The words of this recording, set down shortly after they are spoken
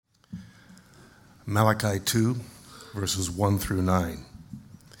Malachi 2, verses 1 through 9.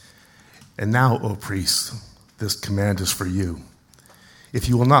 And now, O priests, this command is for you. If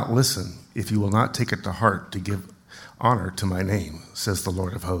you will not listen, if you will not take it to heart to give honor to my name, says the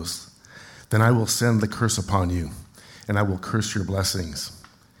Lord of hosts, then I will send the curse upon you, and I will curse your blessings.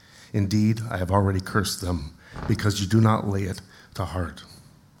 Indeed, I have already cursed them, because you do not lay it to heart.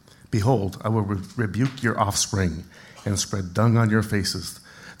 Behold, I will rebuke your offspring and spread dung on your faces,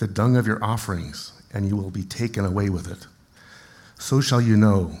 the dung of your offerings, and you will be taken away with it. So shall you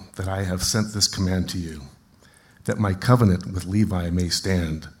know that I have sent this command to you, that my covenant with Levi may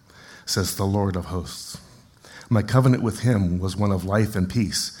stand, says the Lord of hosts. My covenant with him was one of life and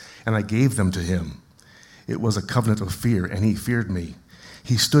peace, and I gave them to him. It was a covenant of fear, and he feared me.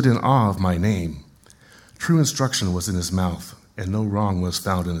 He stood in awe of my name. True instruction was in his mouth, and no wrong was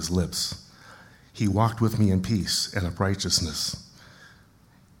found in his lips. He walked with me in peace and uprightness.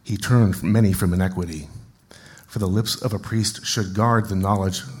 He turned many from iniquity. For the lips of a priest should guard the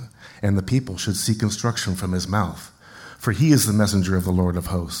knowledge, and the people should seek instruction from his mouth. For he is the messenger of the Lord of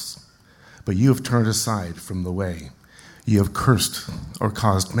hosts. But you have turned aside from the way. You have cursed or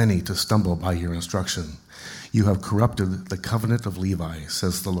caused many to stumble by your instruction. You have corrupted the covenant of Levi,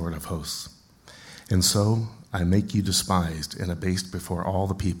 says the Lord of hosts. And so I make you despised and abased before all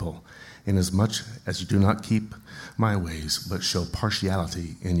the people, inasmuch as you do not keep my ways, but show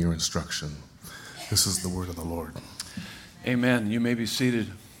partiality in your instruction. This is the word of the Lord. Amen. You may be seated.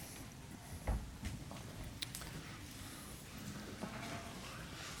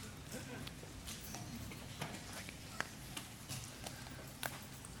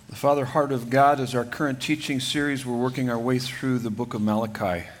 The Father Heart of God is our current teaching series. We're working our way through the book of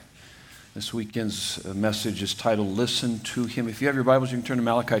Malachi. This weekend's message is titled, Listen to Him. If you have your Bibles, you can turn to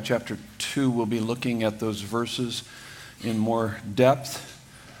Malachi chapter 2. We'll be looking at those verses in more depth.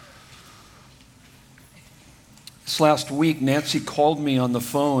 This last week, Nancy called me on the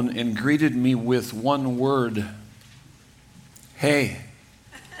phone and greeted me with one word, hey.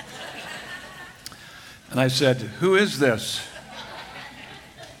 And I said, who is this?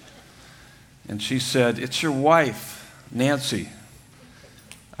 And she said, it's your wife, Nancy.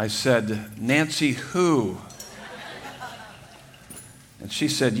 I said, Nancy who? And she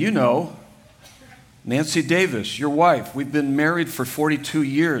said, you know, Nancy Davis, your wife. We've been married for 42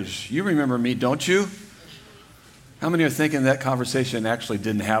 years. You remember me, don't you? How many are thinking that conversation actually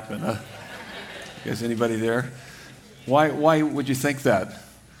didn't happen? Huh? Is anybody there? Why would you think that?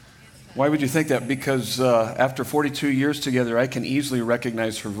 Why would you think that? Because after 42 years together, I can easily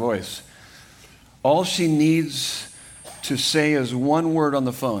recognize her voice. All she needs to say is one word on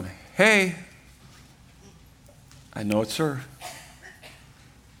the phone. Hey. I know it's her.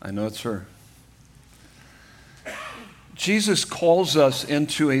 I know it's her. Jesus calls us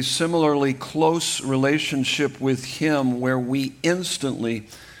into a similarly close relationship with Him where we instantly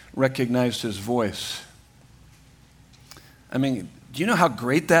recognize His voice. I mean, do you know how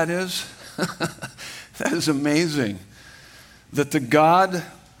great that is? That is amazing. That the God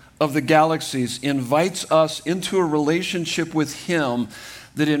of the galaxies invites us into a relationship with Him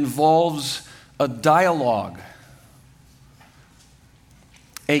that involves a dialogue,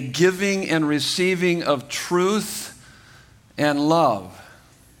 a giving and receiving of truth and love.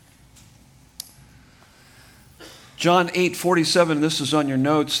 John 8:47, this is on your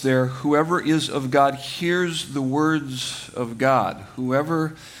notes there. Whoever is of God hears the words of God.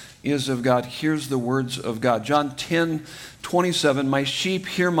 Whoever is of God hears the words of God. John 10:27, my sheep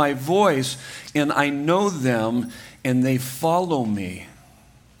hear my voice, and I know them, and they follow me.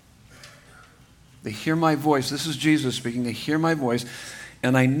 They hear my voice. This is Jesus speaking. They hear my voice,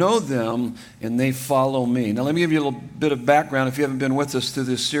 and I know them, and they follow me. Now, let me give you a little bit of background if you haven't been with us through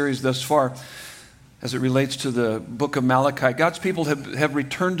this series thus far as it relates to the book of Malachi. God's people have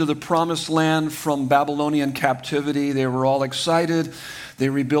returned to the promised land from Babylonian captivity. They were all excited. They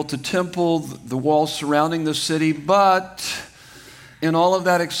rebuilt the temple, the walls surrounding the city, but in all of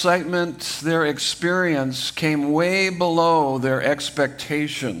that excitement, their experience came way below their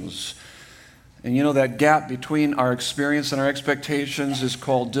expectations. And you know that gap between our experience and our expectations is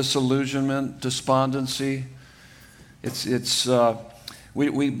called disillusionment, despondency.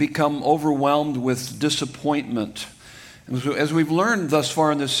 We become overwhelmed with disappointment. As we've learned thus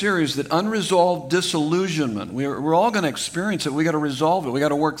far in this series, that unresolved disillusionment, we're all going to experience it. We got to resolve it. We got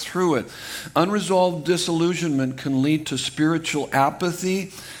to work through it. Unresolved disillusionment can lead to spiritual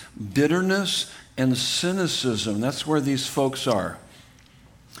apathy, bitterness, and cynicism. That's where these folks are.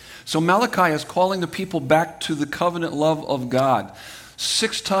 So Malachi is calling the people back to the covenant love of God.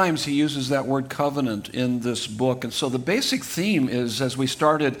 6 times he uses that word covenant in this book. And so the basic theme is, as we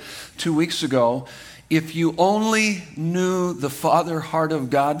started 2 weeks ago, if you only knew the Father heart of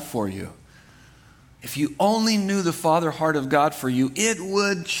God for you, if you only knew the Father heart of God for you, it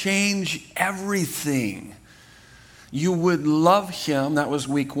would change everything. You would love him, that was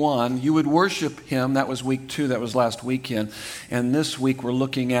week 1. You would worship him, that was week 2, that was last weekend. And this week we're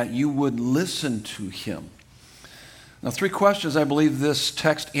looking at you would listen to him. Now, 3 questions I believe this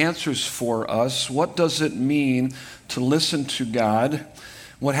text answers for us. What does it mean to listen to God?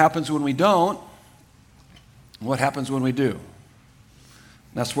 What happens when we don't? What happens when we do?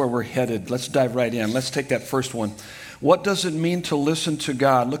 That's where we're headed. Let's dive right in. Let's take that first one. What does it mean to listen to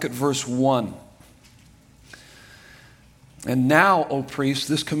God? Look at verse 1. And now, O priest,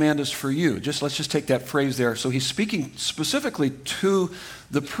 this command is for you. Let's just take that phrase there. So he's speaking specifically to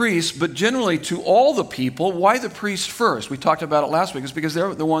the priests, but generally to all the people. Why the priests first? We talked about it last week. It's because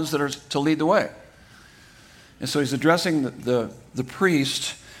they're the ones that are to lead the way. And so he's addressing the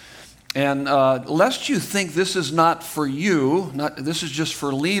priest. And lest you think this is not for you, this is just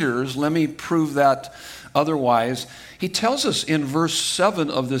for leaders, let me prove that otherwise. He tells us in verse 7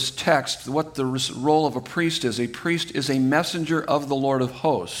 of this text what the role of a priest is. A priest is a messenger of the Lord of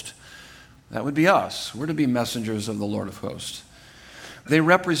hosts. That would be us. We're to be messengers of the Lord of hosts. They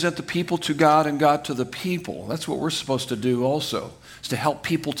represent the people to God and God to the people. That's what we're supposed to do also, is to help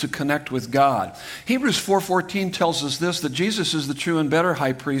people to connect with God. Hebrews 4:14 tells us this, that Jesus is the true and better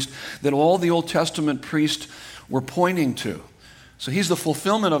high priest that all the Old Testament priests were pointing to. So he's the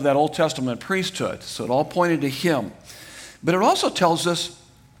fulfillment of that Old Testament priesthood. So it all pointed to him. But it also tells us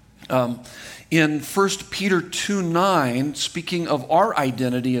in 1 Peter 2:9, speaking of our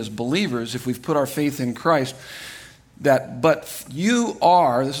identity as believers, if we've put our faith in Christ, that, but you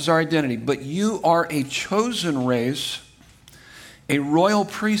are, this is our identity, but you are a chosen race, a royal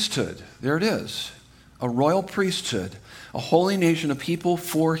priesthood. There it is. A royal priesthood, a holy nation, a people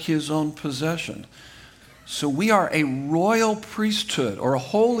for his own possession. So we are a royal priesthood, or a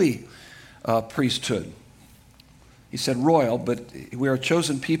holy priesthood. He said royal, but we are a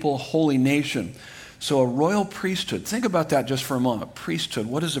chosen people, a holy nation. So a royal priesthood. Think about that just for a moment. Priesthood.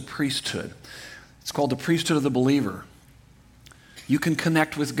 What is a priesthood? It's called the priesthood of the believer. You can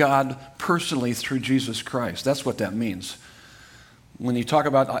connect with God personally through Jesus Christ. That's what that means. When you talk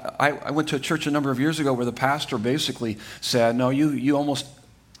about, I went to a church a number of years ago where the pastor basically said, no, you almost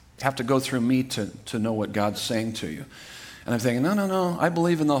have to go through me to know what God's saying to you. And I'm thinking, no, I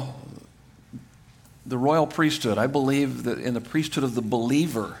believe in the royal priesthood. I believe that in the priesthood of the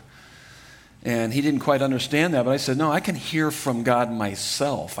believer. And he didn't quite understand that, but I said, no, I can hear from God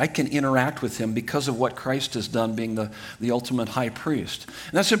myself. I can interact with him because of what Christ has done, being the ultimate high priest.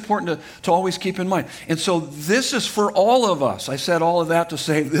 And that's important to always keep in mind. And so this is for all of us. I said all of that to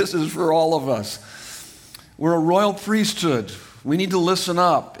say this is for all of us. We're a royal priesthood. We need to listen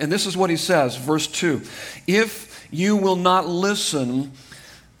up. And this is what he says, verse 2. If you will not listen,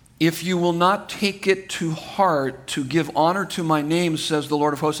 if you will not take it to heart to give honor to my name, says the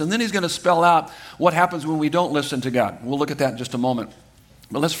Lord of hosts. And then he's going to spell out what happens when we don't listen to God. We'll look at that in just a moment.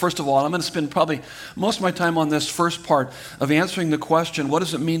 But let's first of all, I'm going to spend probably most of my time on this first part of answering the question, what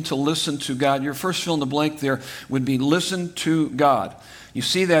does it mean to listen to God? Your first fill in the blank there would be listen to God. You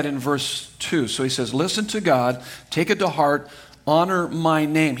see that in verse 2. So he says, listen to God, take it to heart, honor my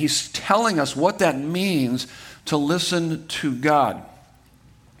name. He's telling us what that means to listen to God.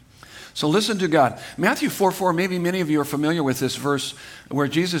 So listen to God. Matthew 4:4, maybe many of you are familiar with this verse where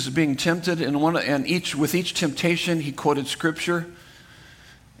Jesus is being tempted, and with each temptation he quoted scripture.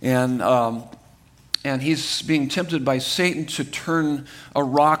 And he's being tempted by Satan to turn a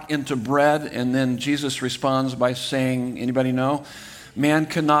rock into bread, and then Jesus responds by saying, anybody know? Man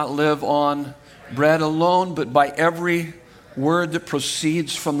cannot live on bread alone, but by every word that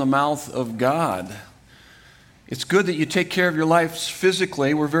proceeds from the mouth of God. It's good that you take care of your lives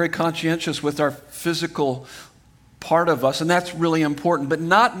physically. We're very conscientious with our physical part of us, and that's really important, but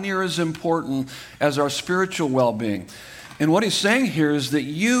not near as important as our spiritual well-being. And what he's saying here is that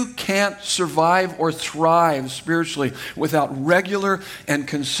you can't survive or thrive spiritually without regular and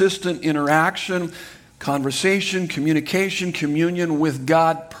consistent interaction, conversation, communication, communion with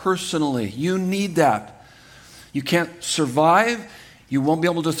God personally. You need that. You can't survive, you won't be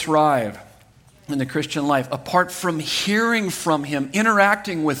able to thrive in the Christian life apart from hearing from him,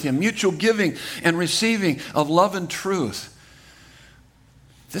 interacting with him, mutual giving and receiving of love and truth.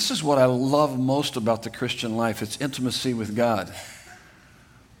 This is what I love most about the Christian life. It's intimacy with God.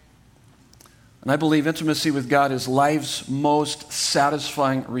 And I believe intimacy with God is life's most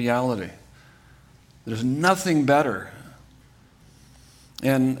satisfying reality. There's nothing better.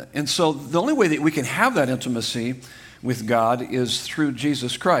 And so the only way that we can have that intimacy with God is through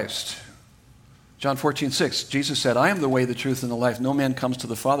Jesus Christ. John 14:6, Jesus said, I am the way, the truth, and the life. No man comes to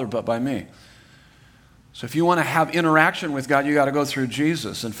the Father but by me. So if you want to have interaction with God, you got to go through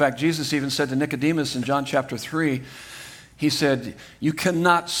Jesus. In fact, Jesus even said to Nicodemus in John chapter 3, he said, you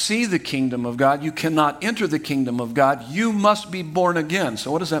cannot see the kingdom of God. You cannot enter the kingdom of God. You must be born again.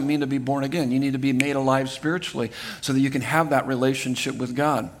 So what does that mean to be born again? You need to be made alive spiritually so that you can have that relationship with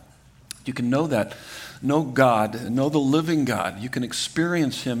God. You can know that. Know God. Know the living God. You can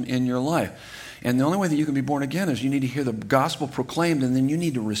experience him in your life. And the only way that you can be born again is you need to hear the gospel proclaimed, and then you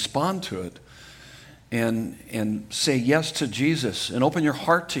need to respond to it and say yes to Jesus and open your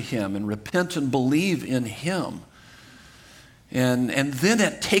heart to him and repent and believe in him. And then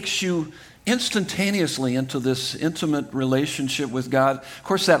it takes you instantaneously into this intimate relationship with God. Of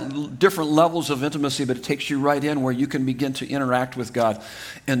course, that different levels of intimacy, but it takes you right in where you can begin to interact with God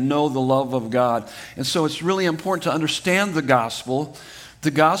and know the love of God. And so it's really important to understand the gospel.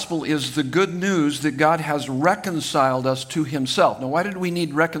 The gospel is the good news that God has reconciled us to himself. Now, why did we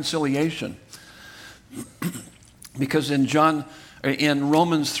need reconciliation? Because in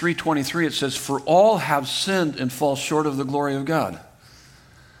Romans 3:23 it says, for all have sinned and fall short of the glory of God.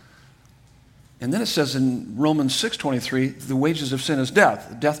 And then it says in Romans 6:23, the wages of sin is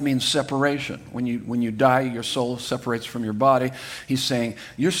death. Death means separation. When you die, your soul separates from your body. He's saying,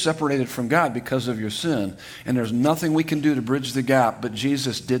 you're separated from God because of your sin. And there's nothing we can do to bridge the gap, but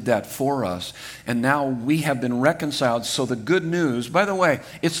Jesus did that for us. And now we have been reconciled. So the good news, by the way,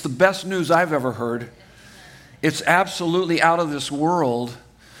 it's the best news I've ever heard. It's absolutely out of this world.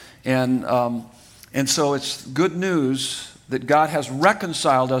 And so it's good news that God has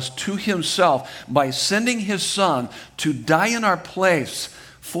reconciled us to himself by sending his Son to die in our place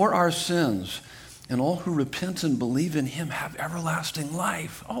for our sins. And all who repent and believe in him have everlasting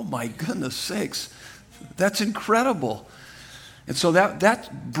life. Oh my goodness sakes. That's incredible. And so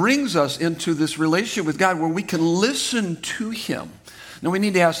that brings us into this relationship with God where we can listen to him. Now we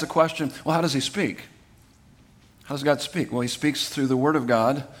need to ask the question, well, how does he speak? How does God speak? Well, he speaks through the Word of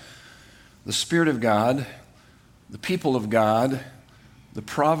God, the Spirit of God, the people of God, the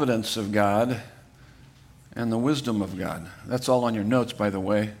providence of God, and the wisdom of God. That's all on your notes, by the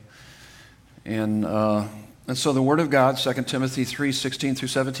way. And so the Word of God, 2 Timothy 3:16 through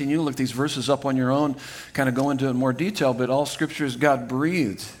 17, you look these verses up on your own, kind of go into it in more detail, but all Scripture is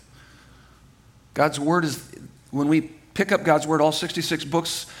God-breathed. God's Word is, when we pick up God's Word, all 66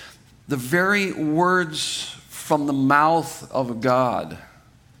 books, the very words from the mouth of God.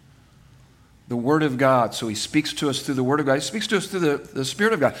 The Word of God. So he speaks to us through the Word of God. He speaks to us through the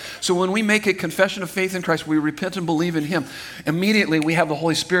Spirit of God. So when we make a confession of faith in Christ, we repent and believe in him. Immediately we have the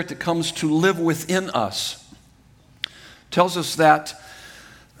Holy Spirit that comes to live within us. Tells us that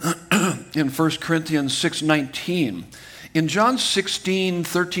in 1 Corinthians 6:19. In John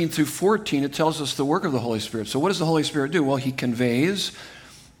 16:13 through 14, it tells us the work of the Holy Spirit. So what does the Holy Spirit do? Well, he conveys,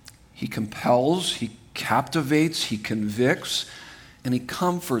 he compels, he captivates, he convicts, and he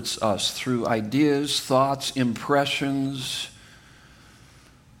comforts us through ideas, thoughts, impressions.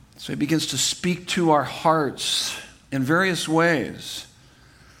 So he begins to speak to our hearts in various ways.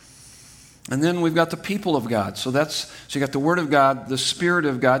 And then we've got the people of God. So you got the Word of God, the Spirit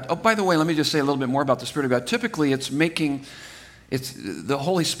of God. Oh, by the way, let me just say a little bit more about the Spirit of God. Typically, the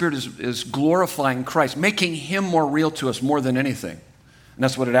Holy Spirit is glorifying Christ, making him more real to us more than anything. And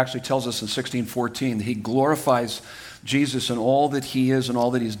that's what it actually tells us in 16:14. He glorifies Jesus and all that he is and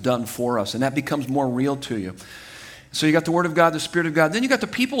all that he's done for us. And that becomes more real to you. So you got the Word of God, the Spirit of God. Then you got the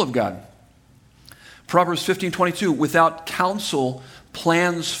people of God. Proverbs 15:22, without counsel,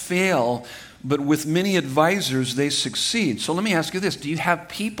 plans fail, but with many advisors, they succeed. So let me ask you this. Do you have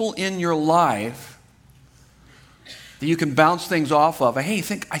people in your life that you can bounce things off of? Hey,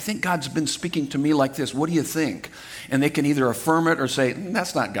 I think God's been speaking to me like this. What do you think? And they can either affirm it or say,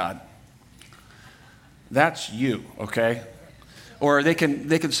 that's not God. That's you, okay? Or they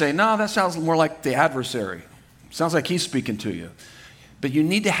can say, no, that sounds more like the adversary. Sounds like he's speaking to you. But you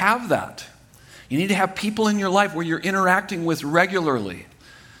need to have that. You need to have people in your life where you're interacting with regularly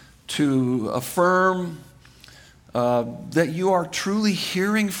to affirm that you are truly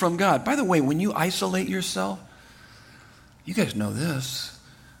hearing from God. By the way, when you isolate yourself, you guys know this.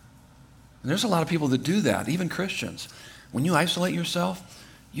 And there's a lot of people that do that, even Christians. When you isolate yourself,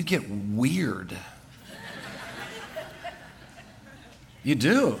 you get weird. You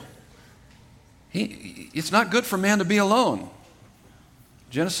do. It's not good for man to be alone.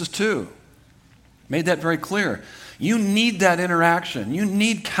 Genesis 2 made that very clear. You need that interaction. You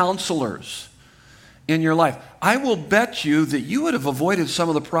need counselors. in your life. I will bet you that you would have avoided some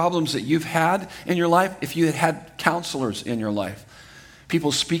of the problems that you've had in your life if you had had counselors in your life,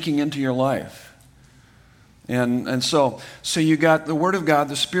 people speaking into your life. And so you got the Word of God,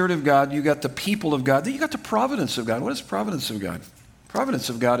 the Spirit of God, you got the people of God, then you got the providence of God. What is providence of God? Providence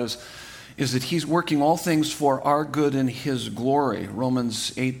of God is that He's working all things for our good and His glory.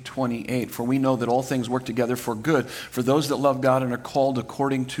 Romans 8:28, for we know that all things work together for good, for those that love God and are called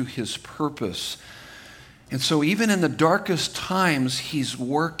according to His purpose. And so even in the darkest times, He's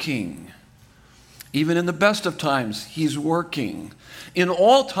working. Even in the best of times, He's working. In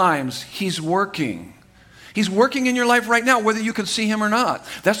all times, He's working. He's working in your life right now, whether you can see Him or not.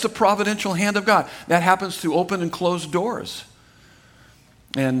 That's the providential hand of God. That happens through open and closed doors.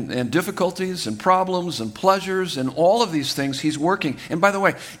 And difficulties and problems and pleasures and all of these things, He's working. And by the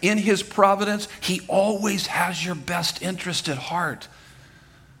way, in His providence, He always has your best interest at heart.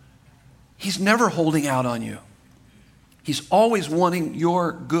 He's never holding out on you. He's always wanting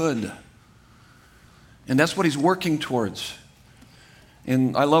your good. And that's what He's working towards.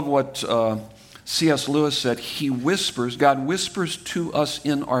 And I love what C.S. Lewis said. God whispers to us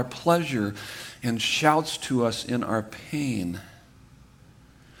in our pleasure and shouts to us in our pain.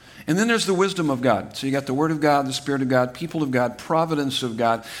 And then there's the wisdom of God. So you got the Word of God, the Spirit of God, people of God, providence of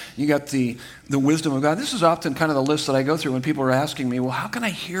God. You got the wisdom of God. This is often kind of the list that I go through when people are asking me, well, how can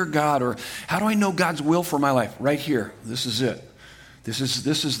I hear God? Or how do I know God's will for my life? Right here. This is it. This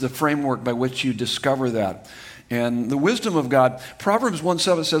is the framework by which you discover that. And the wisdom of God, Proverbs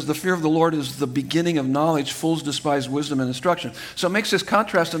 1:7 says, the fear of the Lord is the beginning of knowledge. Fools despise wisdom and instruction. So it makes this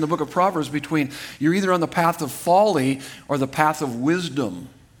contrast in the book of Proverbs between you're either on the path of folly or the path of wisdom.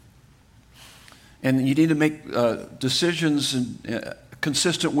 And you need to make decisions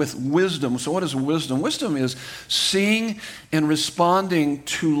consistent with wisdom. So what is wisdom? Wisdom is seeing and responding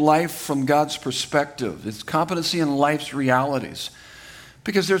to life from God's perspective. It's competency in life's realities.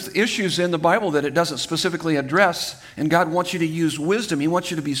 Because there's issues in the Bible that it doesn't specifically address, and God wants you to use wisdom. He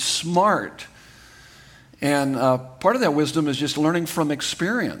wants you to be smart. And part of that wisdom is just learning from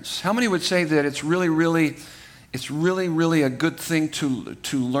experience. How many would say that it's really a good thing to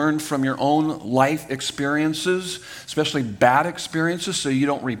learn from your own life experiences, especially bad experiences, so you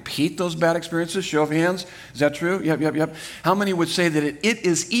don't repeat those bad experiences? Show of hands. Is that true? Yep. How many would say that it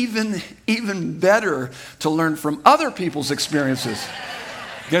is even better to learn from other people's experiences?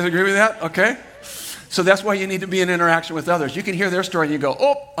 You guys agree with that? Okay. So that's why you need to be in interaction with others. You can hear their story and you go,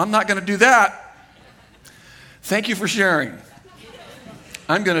 oh, I'm not going to do that. Thank you for sharing.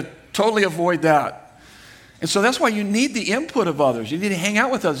 I'm going to totally avoid that. And so that's why you need the input of others. You need to hang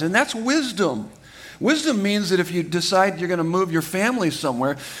out with others. And that's wisdom. Wisdom means that if you decide you're going to move your family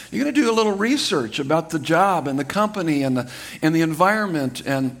somewhere, you're going to do a little research about the job and the company and the environment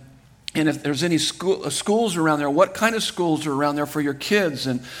and if there's any schools around there, what kind of schools are around there for your kids?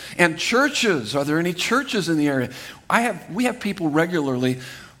 And churches, are there any churches in the area? We have people regularly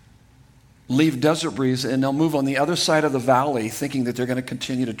leave Desert Breeze and they'll move on the other side of the valley thinking that they're going to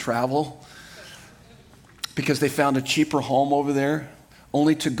continue to travel because they found a cheaper home over there,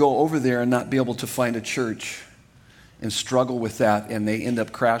 only to go over there and not be able to find a church and struggle with that, and they end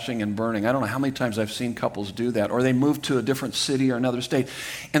up crashing and burning. I don't know how many times I've seen couples do that. Or they move to a different city or another state,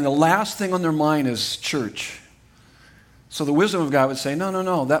 and the last thing on their mind is church. So the wisdom of God would say,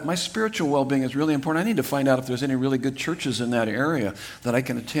 no, that my spiritual well-being is really important. I need to find out if there's any really good churches in that area that I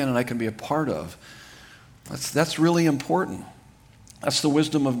can attend and I can be a part of. That's really important. That's the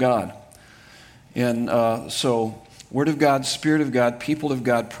wisdom of God. And so Word of God, Spirit of God, people of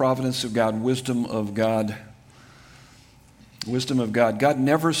God, providence of God, wisdom of God. Wisdom of God. God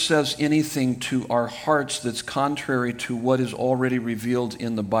never says anything to our hearts that's contrary to what is already revealed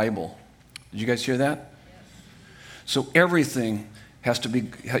in the Bible. Did you guys hear that? So everything has to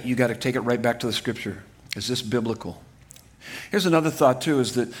be, you got to take it right back to the Scripture. Is this biblical? Here's another thought too,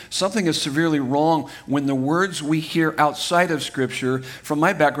 is that something is severely wrong when the words we hear outside of Scripture, from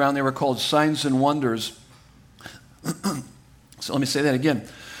my background they were called signs and wonders. So let me say that again.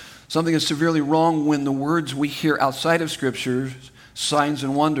 Something is severely wrong when the words we hear outside of Scripture, signs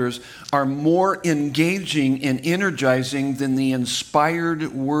and wonders, are more engaging and energizing than the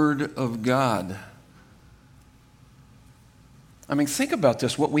inspired Word of God. I mean, think about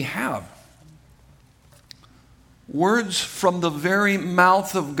this, what we have. Words from the very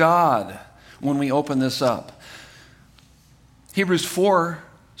mouth of God when we open this up. Hebrews 4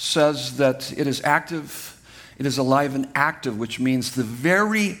 says that it is active. It is alive and active, which means the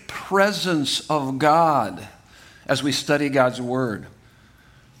very presence of God as we study God's Word.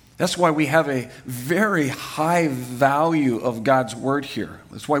 That's why we have a very high value of God's word here.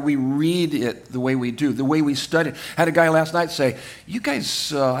 That's why we read it the way we do, the way we study it. I had a guy last night say, you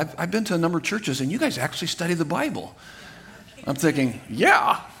guys, I've been to a number of churches, and you guys actually study the Bible. I'm thinking,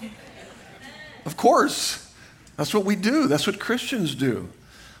 yeah, of course. That's what we do. That's what Christians do.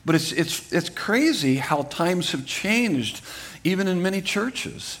 But it's crazy how times have changed, even in many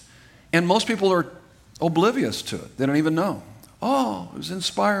churches. And most people are oblivious to it. They don't even know. Oh, it was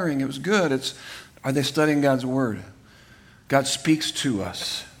inspiring. It was good. Are they studying God's word? God speaks to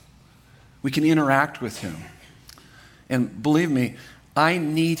us. We can interact with him. And believe me, I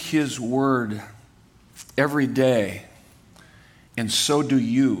need his word every day. And so do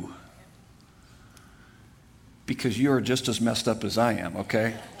you. Because you are just as messed up as I am,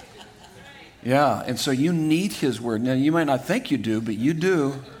 okay? Yeah, and so you need his word. Now, you might not think you do, but you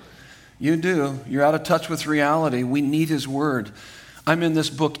do. You do. You're out of touch with reality. We need his word. I'm in this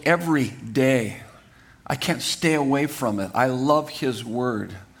book every day. I can't stay away from it. I love his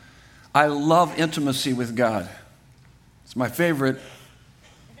word. I love intimacy with God. It's my favorite,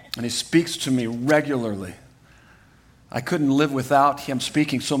 and he speaks to me regularly. I couldn't live without him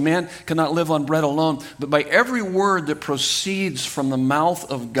speaking. So man cannot live on bread alone, but by every word that proceeds from the mouth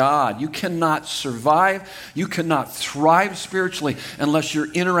of God. You cannot survive, you cannot thrive spiritually unless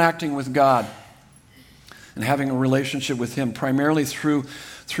you're interacting with God and having a relationship with him, primarily through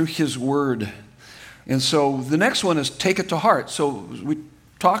his word. And so the next one is take it to heart. So we're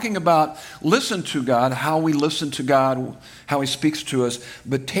talking about listen to God, how we listen to God, how he speaks to us,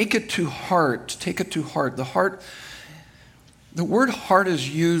 but take it to heart. Take it to heart. The word heart is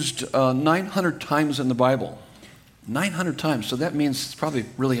used 900 times in the Bible. 900 times. So that means it's probably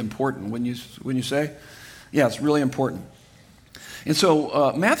really important when you say? Yeah, it's really important. And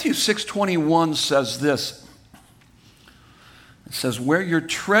so Matthew 6:21 says this. It says, where your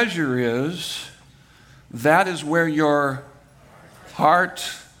treasure is, that is where your heart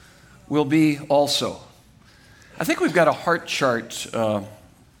will be also. I think we've got a heart chart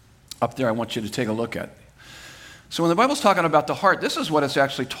up there I want you to take a look at. So when the Bible's talking about the heart, this is what it's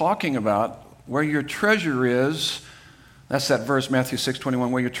actually talking about. Where your treasure is, that's that verse, Matthew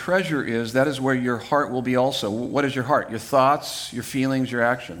 6:21. Where your treasure is, that is where your heart will be also. What is your heart? Your thoughts, your feelings, your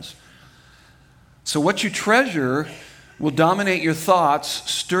actions. So what you treasure will dominate your thoughts,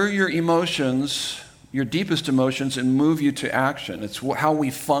 stir your emotions, your deepest emotions, and move you to action. It's how we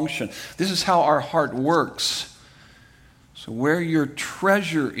function. This is how our heart works. So where your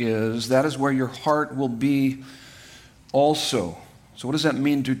treasure is, that is where your heart will be also. So what does that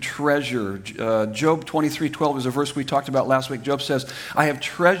mean to treasure? Job 23:12 is a verse we talked about last week. Job says, I have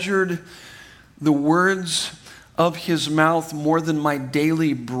treasured the words of his mouth more than my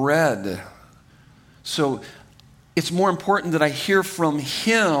daily bread. So it's more important that I hear from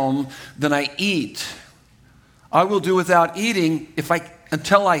him than I eat. I will do without eating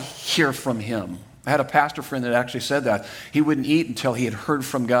until I hear from him. I had a pastor friend that actually said that. He wouldn't eat until he had heard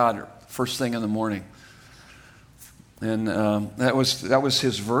from God first thing in the morning. And that was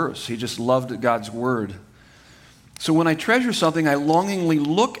his verse. He just loved God's word. So when I treasure something, I longingly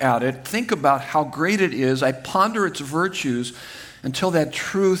look at it, think about how great it is. I ponder its virtues until that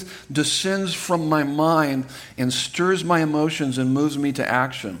truth descends from my mind and stirs my emotions and moves me to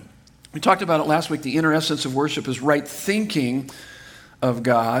action. We talked about it last week. The inner essence of worship is right thinking of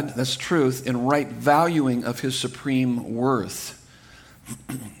God, that's truth, and right valuing of his supreme worth.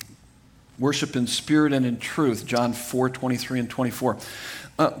 Worship in spirit and in truth, John 4:23 and 24.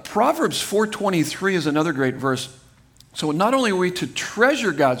 Proverbs 4:23 is another great verse. So not only are we to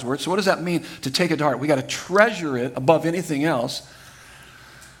treasure God's word, so what does that mean to take it to heart? We got to treasure it above anything else.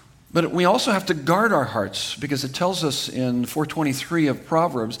 But we also have to guard our hearts, because it tells us in 4:23 of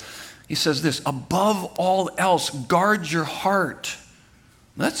Proverbs, he says this, above all else, guard your heart.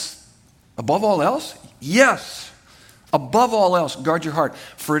 That's above all else? Yes. Above all else, guard your heart,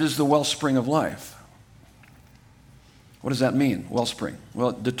 for it is the wellspring of life. What does that mean, wellspring?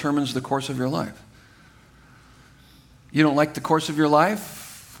 Well, it determines the course of your life. You don't like the course of your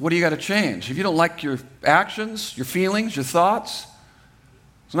life? What do you got to change? If you don't like your actions, your feelings, your thoughts,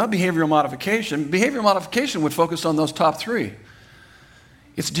 it's not behavioral modification. Behavioral modification would focus on those top three.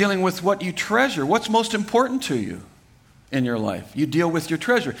 It's dealing with what you treasure. What's most important to you in your life? You deal with your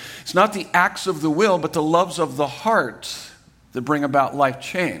treasure. It's not the acts of the will, but the loves of the heart that bring about life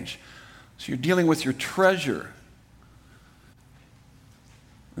change. So you're dealing with your treasure.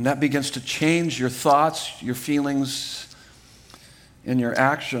 And that begins to change your thoughts, your feelings, and your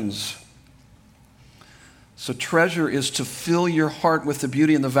actions. So treasure is to fill your heart with the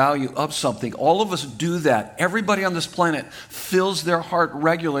beauty and the value of something. All of us do that. Everybody on this planet fills their heart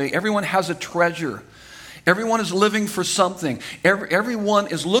regularly. Everyone has a treasure. Everyone is living for something. Everyone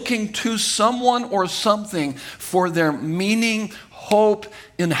is looking to someone or something for their meaning, hope,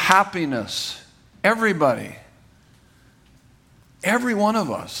 and happiness. Everybody. Every one of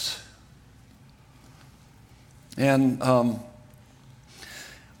us. And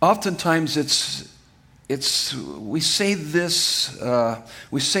oftentimes we say this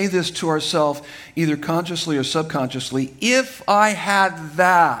to ourselves either consciously or subconsciously. If I had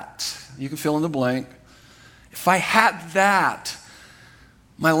that, you can fill in the blank. If I had that,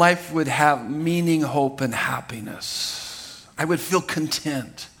 my life would have meaning, hope, and happiness. I would feel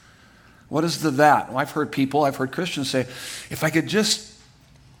content. What is the that? Well, I've heard Christians say, if I could just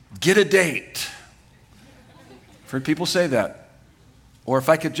get a date. I've heard people say that. Or if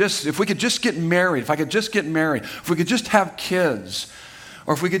we could just get married, if we could just have kids,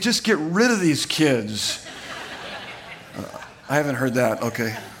 or if we could just get rid of these kids. I haven't heard that,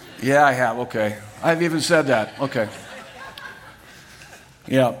 okay. Yeah, I have, okay. I've even said that, okay.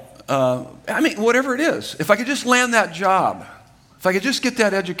 Yeah, whatever it is. If I could just land that job, if I could just get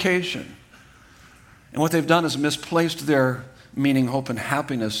that education. And what they've done is misplaced their meaning, hope, and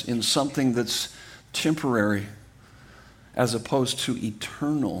happiness in something that's temporary, as opposed to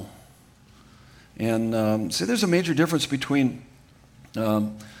eternal. And so there's a major difference between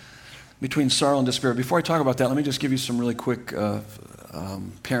sorrow and despair. Before I talk about that, let me just give you some really quick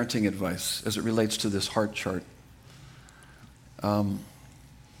parenting advice as it relates to this heart chart. The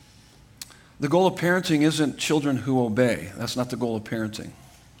goal of parenting isn't children who obey. That's not the goal of parenting.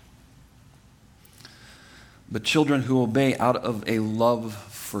 But children who obey out of a love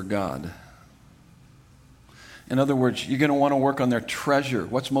for God. In other words, you're going to want to work on their treasure,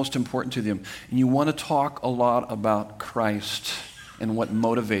 what's most important to them. And you want to talk a lot about Christ and what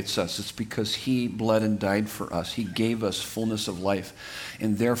motivates us. It's because He bled and died for us. He gave us fullness of life.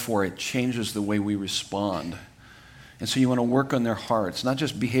 And therefore, it changes the way we respond. And so you want to work on their hearts, not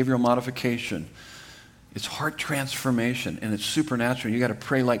just behavioral modification. It's heart transformation, and it's supernatural. You got to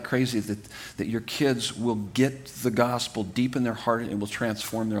pray like crazy that your kids will get the gospel deep in their heart and it will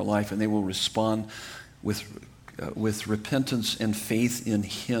transform their life, and they will respond with repentance and faith in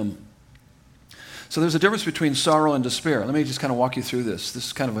Him. So there's a difference between sorrow and despair. Let me just kind of walk you through this. This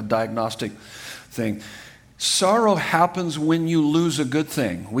is kind of a diagnostic thing. Sorrow happens when you lose a good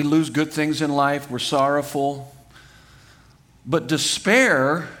thing. We lose good things in life. We're sorrowful. But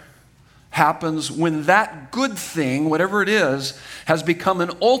despair happens when that good thing, whatever it is, has become an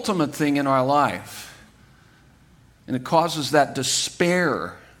ultimate thing in our life. And it causes that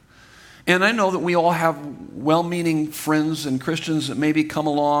despair. And I know that we all have well-meaning friends and Christians that maybe come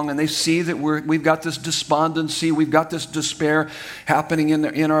along and they see that we've got this despondency, we've got this despair happening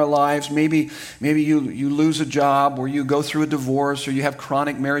in our lives. Maybe you lose a job, or you go through a divorce, or you have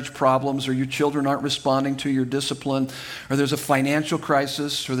chronic marriage problems, or your children aren't responding to your discipline, or there's a financial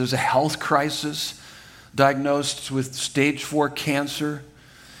crisis, or there's a health crisis, diagnosed with stage 4 cancer,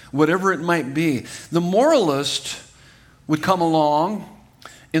 whatever it might be. The moralist would come along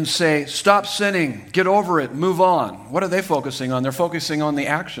and say, stop sinning, get over it, move on. What are they focusing on? They're focusing on the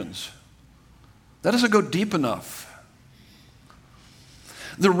actions. That doesn't go deep enough.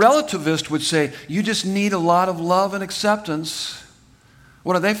 The relativist would say, you just need a lot of love and acceptance.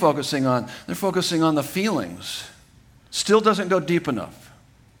 What are they focusing on? They're focusing on the feelings. Still doesn't go deep enough.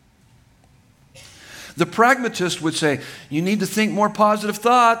 The pragmatist would say, you need to think more positive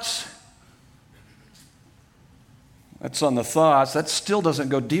thoughts. That's on the thoughts. That still doesn't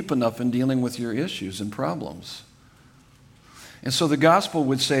go deep enough in dealing with your issues and problems. And so the gospel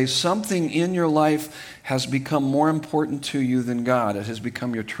would say something in your life has become more important to you than God. It has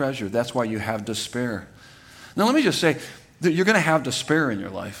become your treasure. That's why you have despair. Now let me just say that you're going to have despair in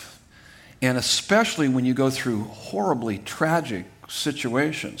your life. And especially when you go through horribly tragic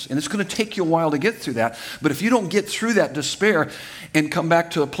situations. And it's going to take you a while to get through that. But if you don't get through that despair and come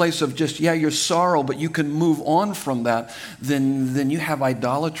back to a place of just, your sorrow, but you can move on from that, then you have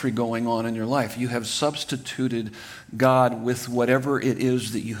idolatry going on in your life. You have substituted God with whatever it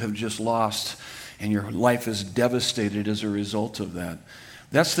is that you have just lost, and your life is devastated as a result of that.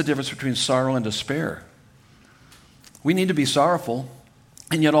 That's the difference between sorrow and despair. We need to be sorrowful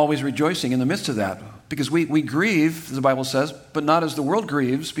and yet always rejoicing in the midst of that. Because we grieve, as the Bible says, but not as the world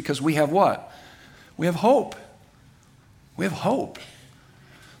grieves, because we have what? We have hope. We have hope.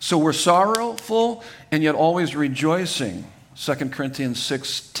 So we're sorrowful and yet always rejoicing. 2 Corinthians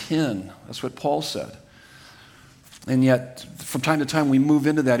 6:10, that's what Paul said. And yet, from time to time, we move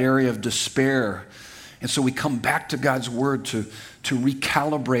into that area of despair. And so we come back to God's word to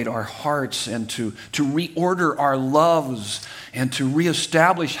recalibrate our hearts and to reorder our loves and to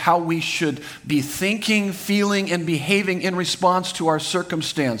reestablish how we should be thinking, feeling, and behaving in response to our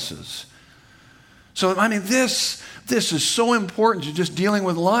circumstances. So, I mean, this is so important to just dealing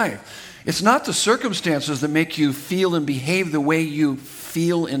with life. It's not the circumstances that make you feel and behave the way you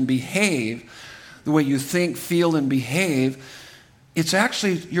feel and behave, the way you think, feel, and behave. It's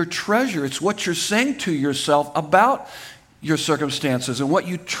actually your treasure. It's what you're saying to yourself about your circumstances and what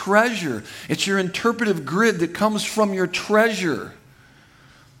you treasure. It's your interpretive grid that comes from your treasure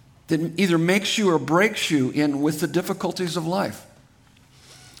that either makes you or breaks you in with the difficulties of life.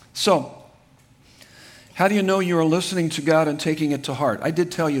 So, how do you know you are listening to God and taking it to heart? I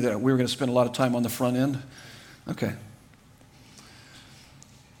did tell you that we were going to spend a lot of time on the front end. Okay.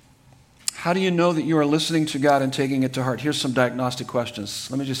 How do you know that you are listening to God and taking it to heart? Here's some diagnostic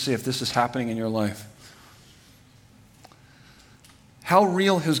questions. Let me just see if this is happening in your life. How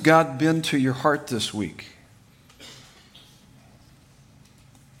real has God been to your heart this week?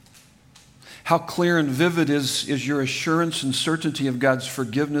 How clear and vivid is your assurance and certainty of God's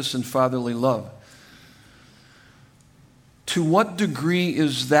forgiveness and fatherly love? To what degree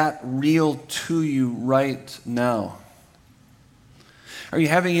is that real to you right now? Are you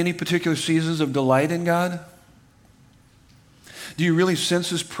having any particular seasons of delight in God? Do you really sense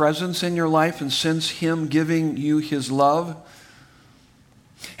His presence in your life and sense Him giving you His love?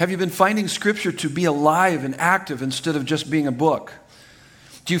 Have you been finding Scripture to be alive and active instead of just being a book?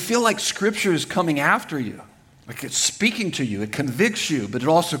 Do you feel like Scripture is coming after you? Like it's speaking to you, it convicts you, but it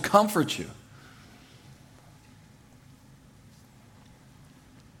also comforts you?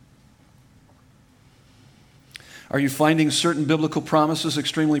 Are you finding certain biblical promises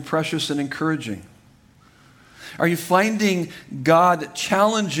extremely precious and encouraging? Are you finding God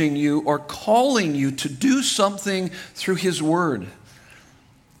challenging you or calling you to do something through His Word?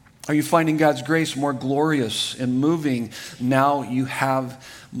 Are you finding God's grace more glorious and moving now you have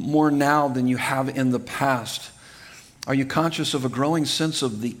more now than you have in the past? Are you conscious of a growing sense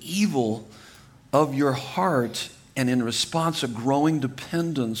of the evil of your heart and in response a growing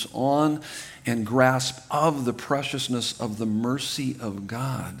dependence on and grasp of the preciousness of the mercy of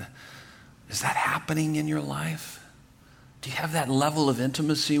God? Is that happening in your life? Do you have that level of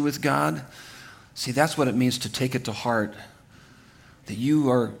intimacy with God? See, that's what it means to take it to heart. That you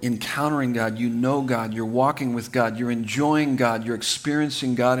are encountering God, you know God, you're walking with God, you're enjoying God, you're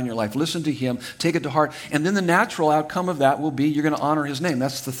experiencing God in your life. Listen to Him, take it to heart, and then the natural outcome of that will be you're going to honor His name.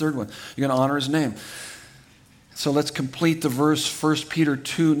 That's the third one. You're going to honor His name. So let's complete the verse, 1 Peter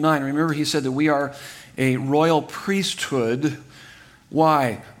 2:9. Remember, he said that we are a royal priesthood.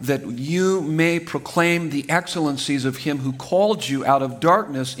 Why? That you may proclaim the excellencies of Him who called you out of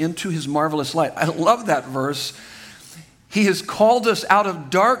darkness into His marvelous light. I love that verse. He has called us out of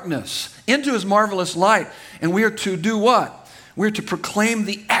darkness into His marvelous light. And we are to do what? We're to proclaim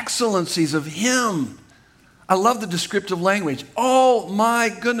the excellencies of Him. I love the descriptive language. Oh my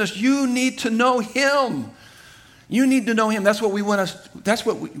goodness, you need to know Him. You need to know Him. That's what we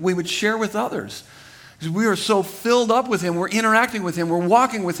would share with others. Because we are so filled up with Him. We're interacting with Him. We're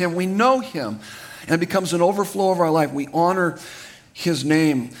walking with Him. We know Him. And it becomes an overflow of our life. We honor His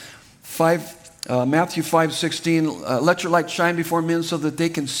name. Matthew 5:16, let your light shine before men so that they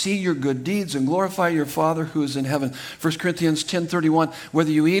can see your good deeds and glorify your Father who is in heaven. 1 Corinthians 10:31,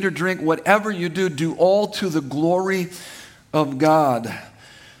 whether you eat or drink, whatever you do, do all to the glory of God.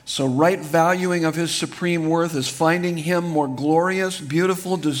 So right valuing of His supreme worth is finding Him more glorious,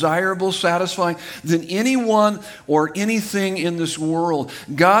 beautiful, desirable, satisfying than anyone or anything in this world.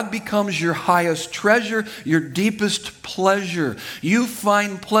 God becomes your highest treasure, your deepest pleasure. You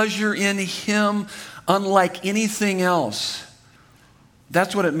find pleasure in Him unlike anything else.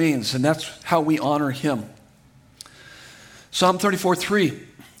 That's what it means, and that's how we honor Him. Psalm 34:3,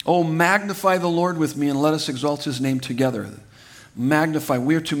 oh, magnify the Lord with me and let us exalt His name together. Magnify.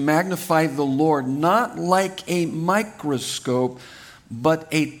 We are to magnify the Lord, not like a microscope, but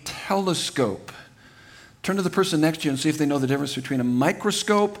a telescope. Turn to the person next to you and see if they know the difference between a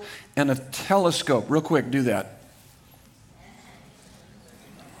microscope and a telescope. Real quick, do that.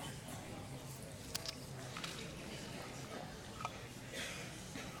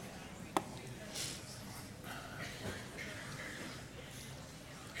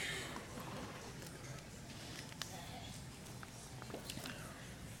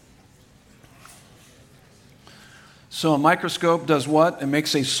 So a microscope does what? It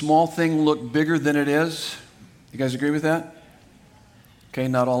makes a small thing look bigger than it is. You guys agree with that? Okay,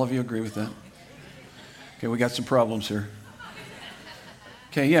 not all of you agree with that. Okay, we got some problems here.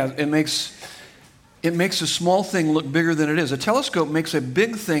 Okay, yeah, it makes It makes a small thing look bigger than it is. A telescope makes a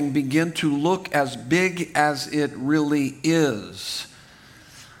big thing begin to look as big as it really is.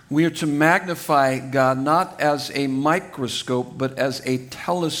 We are to magnify God not as a microscope, but as a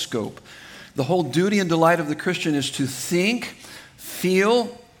telescope. The whole duty and delight of the Christian is to think,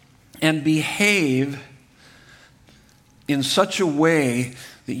 feel, and behave in such a way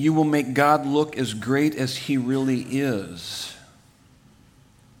that you will make God look as great as He really is.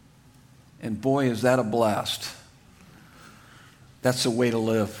 And boy, is that a blast. That's a way to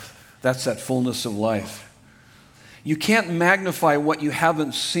live. That's that fullness of life. You can't magnify what you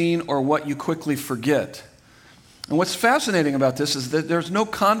haven't seen or what you quickly forget. And what's fascinating about this is that there's no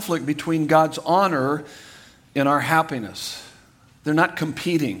conflict between God's honor and our happiness. They're not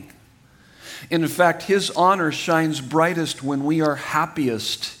competing. And in fact, His honor shines brightest when we are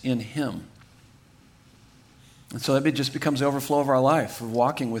happiest in Him. And so it just becomes the overflow of our life, of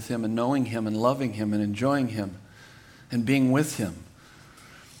walking with Him and knowing Him and loving Him and enjoying Him and being with Him.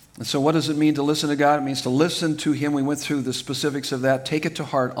 And so what does it mean to listen to God? It means to listen to Him. We went through the specifics of that. Take it to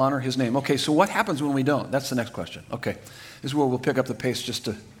heart. Honor His name. Okay, so what happens when we don't? That's the next question. Okay, this is where we'll pick up the pace just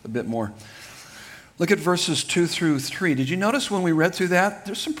a bit more. Look at verses 2 through 3. Did you notice when we read through that?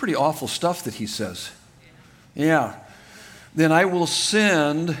 There's some pretty awful stuff that he says. Yeah. Then I will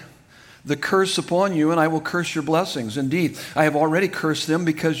send the curse upon you, and I will curse your blessings. Indeed, I have already cursed them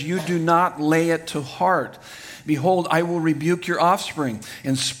because you do not lay it to heart. Behold, I will rebuke your offspring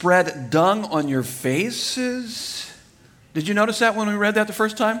and spread dung on your faces. Did you notice that when we read that the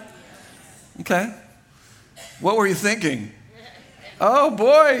first time? Okay. What were you thinking? Oh,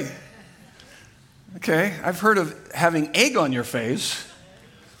 boy. Okay, I've heard of having egg on your face.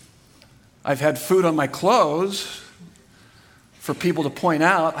 I've had food on my clothes for people to point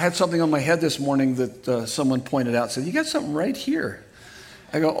out. I had something on my head this morning that someone pointed out, said, you got something right here.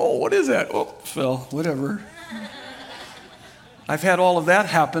 I go, oh, what is that? Oh, Phil, whatever. I've had all of that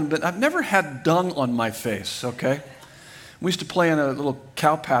happen, but I've never had dung on my face, okay? We used to play in a little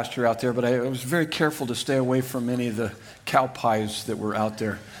cow pasture out there, but I was very careful to stay away from any of the cow pies that were out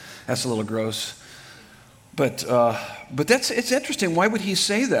there. That's a little gross. But it's interesting. Why would he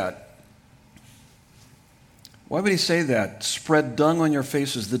say that? Why would he say that? Spread dung on your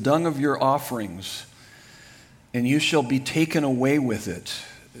faces, the dung of your offerings, and you shall be taken away with it.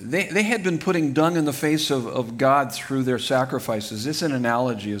 They had been putting dung in the face of God through their sacrifices. This an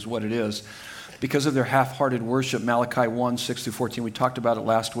analogy is what it is. Because of their half-hearted worship, Malachi 1, 6-14, we talked about it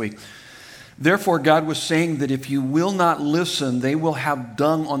last week. Therefore, God was saying that if you will not listen, they will have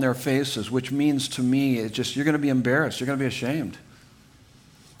dung on their faces, which means to me, it's just you're going to be embarrassed. You're going to be ashamed.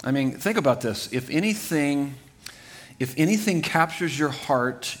 I mean, think about this. If anything captures your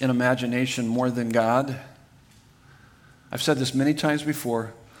heart and imagination more than God, I've said this many times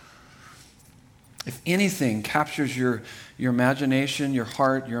before, if anything captures your imagination, your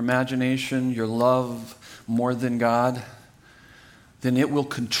heart, your imagination, your love more than God, then it will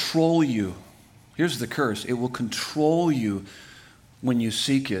control you. Here's the curse. It will control you when you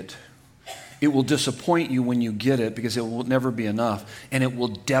seek it. It will disappoint you when you get it because it will never be enough. And it will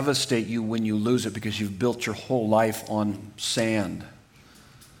devastate you when you lose it because you've built your whole life on sand.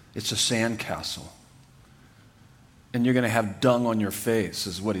 It's a sandcastle. And you're going to have dung on your face,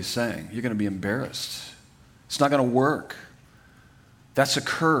 is what he's saying. You're going to be embarrassed. It's not going to work. That's a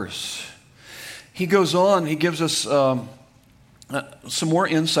curse. He goes on, he gives us some more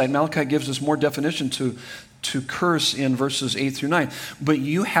insight. Malachi gives us more definition to curse in verses 8-9. But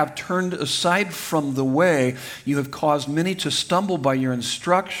you have turned aside from the way. You have caused many to stumble by your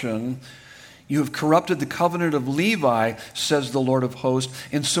instruction. You have corrupted the covenant of Levi, says the Lord of hosts,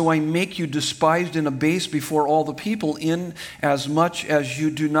 and so I make you despised and abased before all the people, in as much as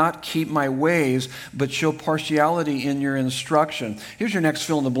you do not keep my ways, but show partiality in your instruction. Here's your next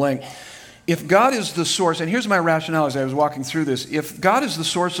fill in the blank. If God is the source, and here's my rationale as I was walking through this, if God is the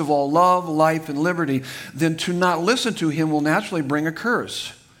source of all love, life, and liberty, then to not listen to him will naturally bring a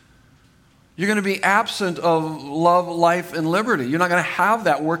curse. You're going to be absent of love, life, and liberty. You're not going to have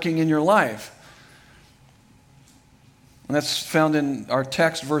that working in your life. And that's found in our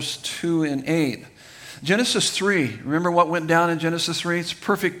text, verse 2 and 8. Genesis 3, remember what went down in Genesis 3? It's a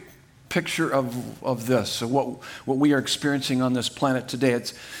perfect picture of this, so what we are experiencing on this planet today.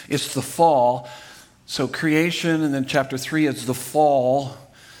 It's the fall. So creation, and then chapter 3 is the fall.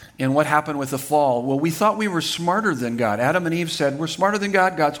 And what happened with the fall? Well, we thought we were smarter than God. Adam and Eve said, we're smarter than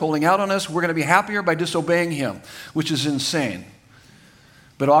God. God's holding out on us. We're going to be happier by disobeying him, which is insane.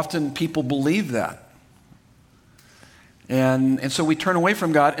 But often people believe that. And so we turn away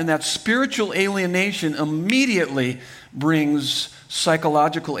from God, and that spiritual alienation immediately brings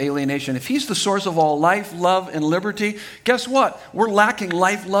psychological alienation. If he's the source of all life, love, and liberty, guess what? We're lacking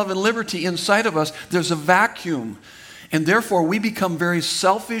life, love, and liberty inside of us. There's a vacuum. And therefore, we become very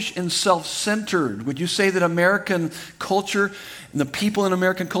selfish and self-centered. Would you say that American culture and the people in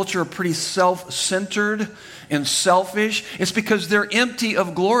American culture are pretty self-centered and selfish? It's because they're empty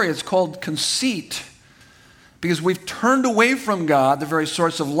of glory. It's called conceit. Because we've turned away from God, the very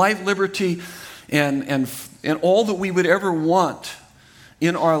source of life, liberty, and all that we would ever want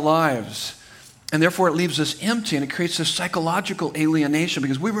in our lives. And therefore, it leaves us empty, and it creates this psychological alienation,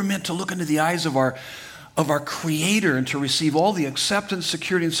 because we were meant to look into the eyes of our Creator and to receive all the acceptance,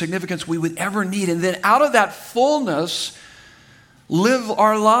 security, and significance we would ever need. And then out of that fullness, live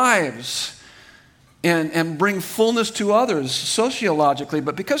our lives and bring fullness to others sociologically.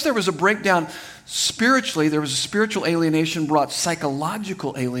 But because there was a breakdown spiritually, there was a spiritual alienation brought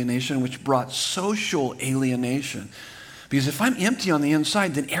psychological alienation, which brought social alienation. Because if I'm empty on the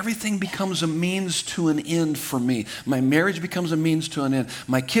inside, then everything becomes a means to an end for me. My marriage becomes a means to an end.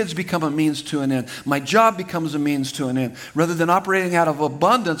 My kids become a means to an end. My job becomes a means to an end. Rather than operating out of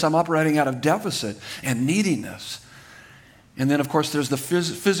abundance, I'm operating out of deficit and neediness. And then, of course, there's the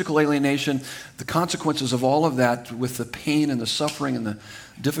physical alienation, the consequences of all of that with the pain and the suffering and the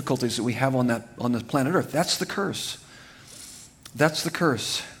difficulties that we have on this planet Earth. That's the curse. That's the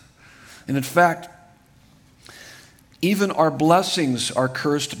curse. And in fact, even our blessings are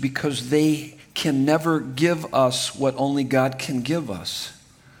cursed because they can never give us what only God can give us.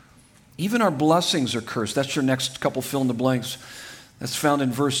 Even our blessings are cursed. That's your next couple fill in the blanks. That's found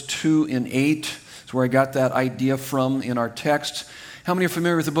in verse 2 and 8. It's where I got that idea from in our text. How many are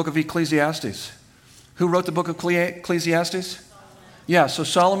familiar with the book of Ecclesiastes? Who wrote the book of Ecclesiastes? Yeah, so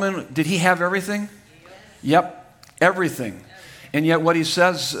Solomon, did he have everything? Yep, everything. And yet what he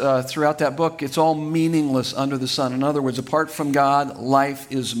says throughout that book, it's all meaningless under the sun. In other words, apart from God, life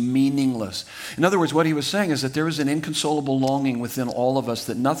is meaningless. In other words, what he was saying is that there is an inconsolable longing within all of us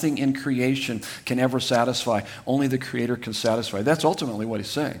that nothing in creation can ever satisfy. Only the Creator can satisfy. That's ultimately what he's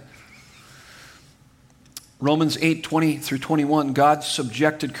saying. Romans 8:20 through 21, God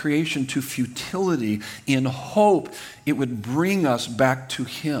subjected creation to futility in hope it would bring us back to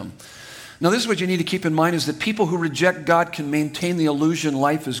him. Now, this is what you need to keep in mind, is that people who reject God can maintain the illusion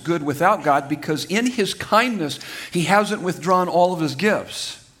life is good without God, because in his kindness, he hasn't withdrawn all of his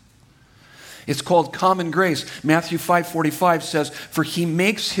gifts. It's called common grace. Matthew 5:45 says, "For he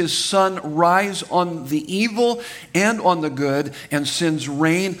makes his sun rise on the evil and on the good, and sends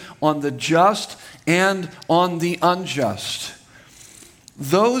rain on the just and on the unjust."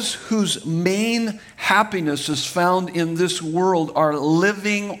 Those whose main happiness is found in this world are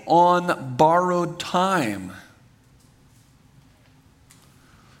living on borrowed time.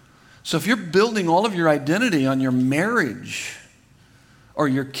 So if you're building all of your identity on your marriage or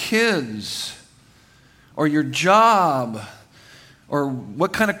your kids or your job or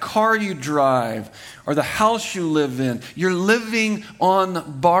what kind of car you drive or the house you live in, you're living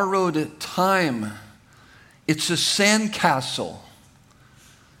on borrowed time. It's a sandcastle.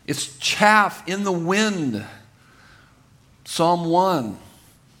 It's chaff in the wind. Psalm 1.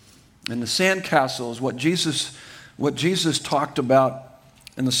 And the sandcastle is what Jesus talked about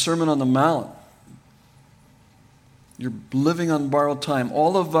in the Sermon on the Mount. You're living on borrowed time.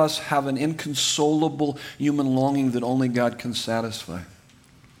 All of us have an inconsolable human longing that only God can satisfy.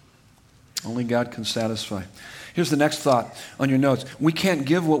 Only God can satisfy. Here's the next thought on your notes. We can't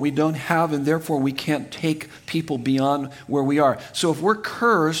give what we don't have, and therefore we can't take people beyond where we are. So if we're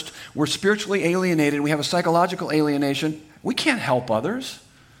cursed, we're spiritually alienated, we have a psychological alienation, we can't help others.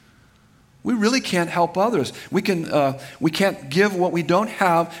 We really can't help others. We can't give what we don't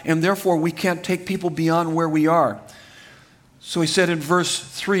have, and therefore we can't take people beyond where we are. So he said in verse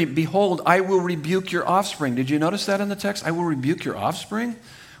 3, "Behold, I will rebuke your offspring." Did you notice that in the text? I will rebuke your offspring?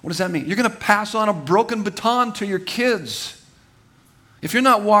 What does that mean? You're going to pass on a broken baton to your kids. If you're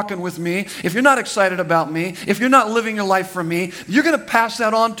not walking with me, if you're not excited about me, if you're not living your life for me, you're going to pass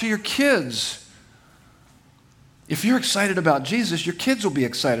that on to your kids. If you're excited about Jesus, your kids will be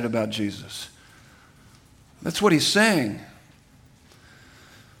excited about Jesus. That's what he's saying.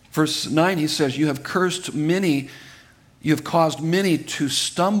 Verse 9, he says, "You have cursed many, you have caused many to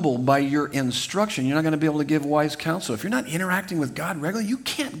stumble by your instruction." You're not going to be able to give wise counsel. If you're not interacting with God regularly, you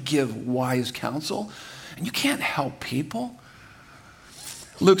can't give wise counsel, and you can't help people.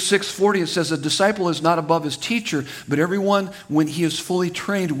 Luke 6:40, it says, "A disciple is not above his teacher, but everyone, when he is fully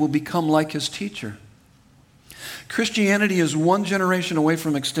trained, will become like his teacher." Christianity is one generation away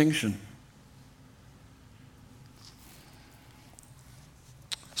from extinction.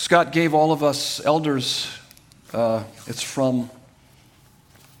 Scott gave all of us elders, it's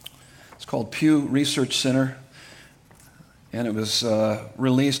called Pew Research Center, and it was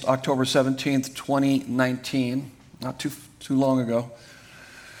released October 17th, 2019, not too long ago.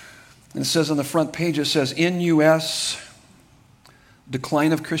 And it says on the front page, it says, in U.S.,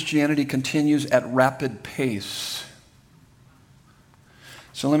 decline of Christianity continues at rapid pace.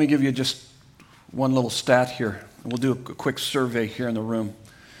 So let me give you just one little stat here. We'll do a quick survey here in the room.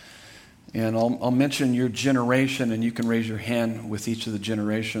 And I'll mention your generation, and you can raise your hand with each of the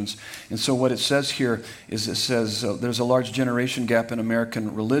generations. And so what it says here is it says there's a large generation gap in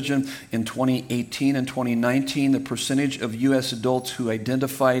American religion. In 2018 and 2019, the percentage of U.S. adults who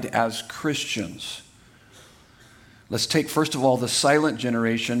identified as Christians. Let's take, first of all, the silent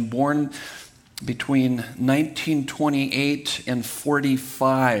generation, born between 1928 and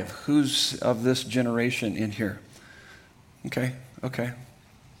 45. Who's of this generation in here? Okay.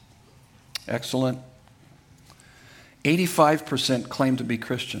 Excellent. 85% claim to be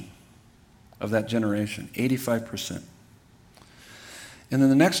Christian of that generation. 85%. And then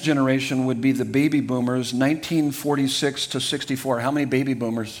the next generation would be the baby boomers, 1946 to 64. How many baby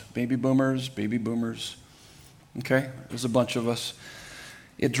boomers? Baby boomers. Okay, there's a bunch of us.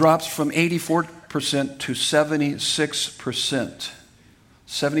 It drops from 84% to 76%.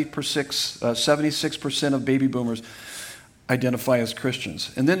 76% of baby boomers identify as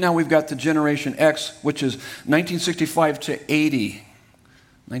Christians. And then now we've got the Generation X, which is 1965 to 80.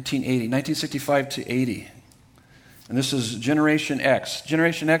 1965 to 80. And this is Generation X.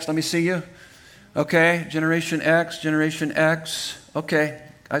 Generation X, let me see you. Okay, Generation X. Okay,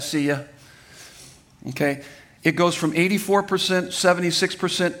 I see you. Okay, it goes from 84%,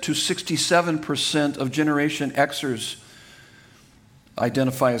 76% to 67% of Generation Xers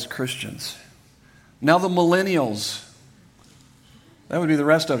identify as Christians. Now the millennials. That would be the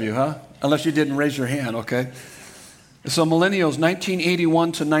rest of you, huh? Unless you didn't raise your hand, okay? So millennials,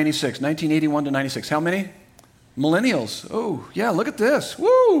 1981 to 96. 1981 to 96. How many? Millennials. Oh, yeah, look at this.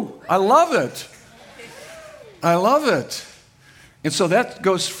 Woo! I love it. And so that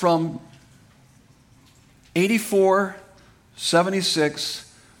goes from 84,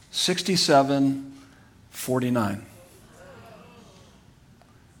 76, 67, 49.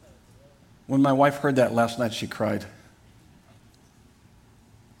 When my wife heard that last night, she cried.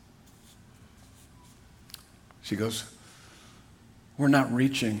 She goes, we're not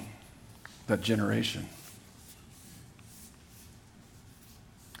reaching that generation.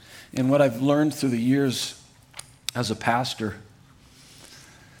 And what I've learned through the years as a pastor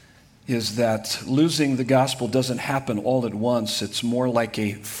is that losing the gospel doesn't happen all at once. It's more like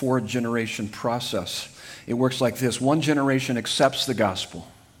a 4-generation process. It works like this. One generation accepts the gospel.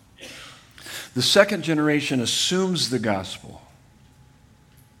 The second generation assumes the gospel.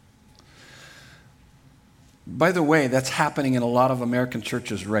 By the way, that's happening in a lot of American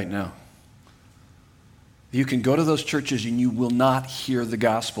churches right now. You can go to those churches and you will not hear the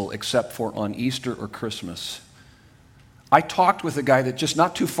gospel except for on Easter or Christmas. I talked with a guy that just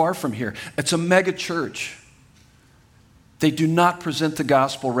not too far from here. It's a mega church. They do not present the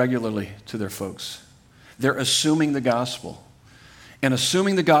gospel regularly to their folks. They're assuming the gospel. And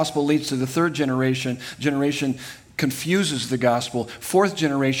assuming the gospel leads to the third generation. Generation confuses the gospel. Fourth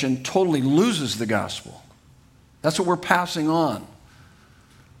generation totally loses the gospel. That's what we're passing on.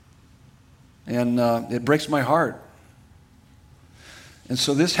 And it breaks my heart. And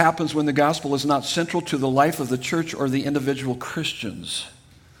so this happens when the gospel is not central to the life of the church or the individual Christians.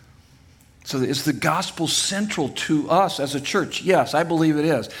 So is the gospel central to us as a church? Yes, I believe it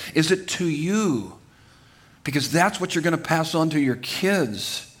is. Is it to you? Because that's what you're going to pass on to your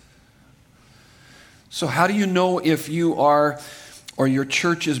kids. So how do you know if you are or your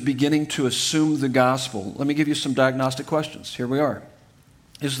church is beginning to assume the gospel? Let me give you some diagnostic questions. Here we are.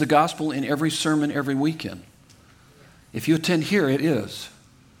 Is the gospel in every sermon every weekend? If you attend here, it is.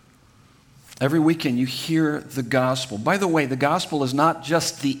 Every weekend you hear the gospel. By the way, the gospel is not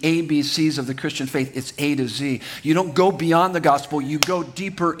just the ABCs of the Christian faith, it's A to Z. You don't go beyond the gospel, you go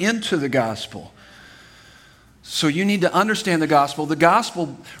deeper into the gospel. So you need to understand the gospel. The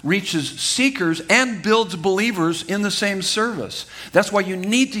gospel reaches seekers and builds believers in the same service. That's why you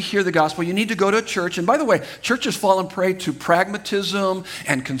need to hear the gospel. You need to go to a church. And by the way, churches fall and prey to pragmatism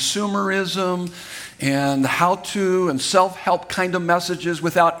and consumerism and how-to and self-help kind of messages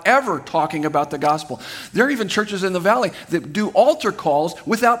without ever talking about the gospel. There are even churches in the valley that do altar calls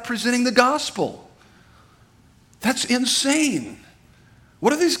without presenting the gospel. That's insane.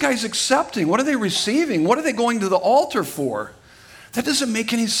 What are these guys accepting? What are they receiving? What are they going to the altar for? That doesn't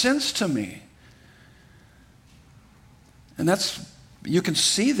make any sense to me. And that's You can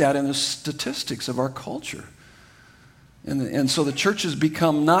see that in the statistics of our culture. And so the church has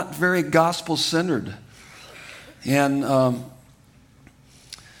become not very gospel-centered. And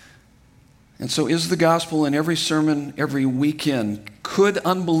so is the gospel in every sermon, every weekend? Could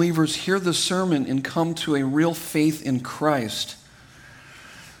unbelievers hear the sermon and come to a real faith in Christ?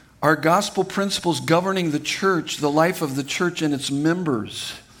 Are gospel principles governing the church, the life of the church and its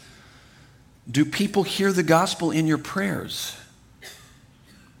members? Do people hear the gospel in your prayers?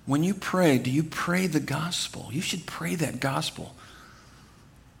 When you pray, do you pray the gospel? You should pray that gospel.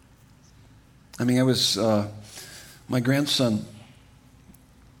 I mean, my grandson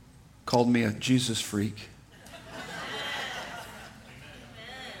called me a Jesus freak.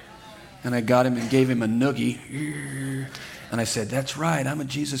 And I got him and gave him a noogie. And I said, that's right, I'm a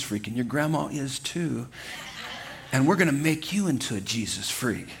Jesus freak, and your grandma is too. And we're going to make you into a Jesus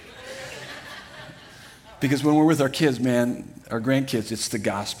freak. Because when we're with our kids, man, our grandkids, it's the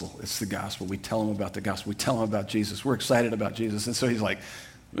gospel. It's the gospel. We tell them about the gospel. We tell them about Jesus. We're excited about Jesus. And so he's like,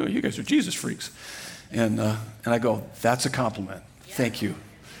 oh, you guys are Jesus freaks. And I go, that's a compliment. Thank you.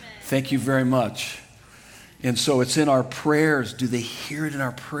 Thank you very much. And so it's in our prayers. Do they hear it in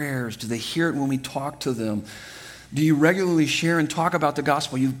our prayers? Do they hear it when we talk to them? Do you regularly share and talk about the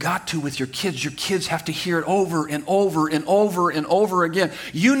gospel? You've got to with your kids. Your kids have to hear it over and over and over and over again.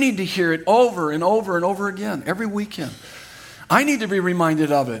 You need to hear it over and over and over again every weekend. I need to be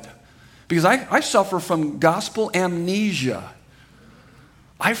reminded of it because I suffer from gospel amnesia.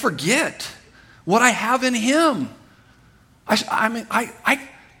 I forget what I have in Him. I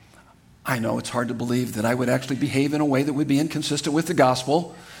know it's hard to believe that I would actually behave in a way that would be inconsistent with the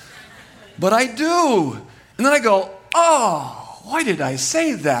gospel, but I do. And then I go, oh, why did I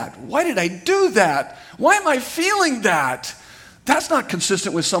say that? Why did I do that? Why am I feeling that? That's not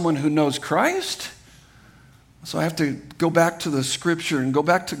consistent with someone who knows Christ. So I have to go back to the scripture and go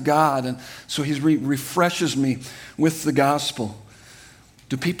back to God. And so He refreshes me with the gospel.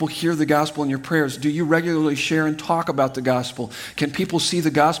 Do people hear the gospel in your prayers? Do you regularly share and talk about the gospel? Can people see the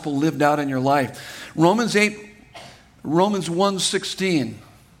gospel lived out in your life? Romans 1:16.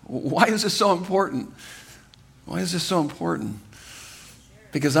 Why is this so important? Why is this so important?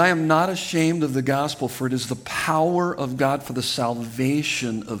 Because I am not ashamed of the gospel, for it is the power of God for the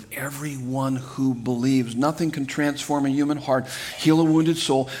salvation of everyone who believes. Nothing can transform a human heart, heal a wounded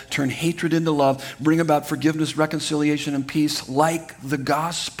soul, turn hatred into love, bring about forgiveness, reconciliation, and peace like the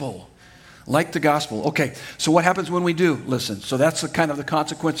gospel. Like the gospel. Okay, so what happens when we do listen? So that's the kind of the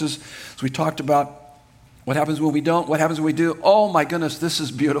consequences. So we talked about what happens when we don't, what happens when we do. Oh my goodness, this is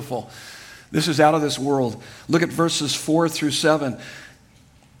beautiful. This is out of this world. Look at verses 4-7.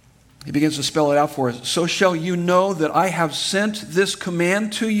 He begins to spell it out for us. So shall you know that I have sent this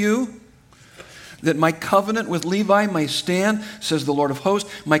command to you, that my covenant with Levi may stand, says the Lord of hosts.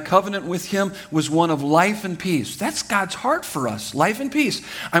 My covenant with him was one of life and peace. That's God's heart for us, life and peace.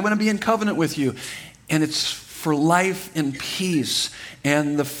 I'm going to be in covenant with you. And it's for life and peace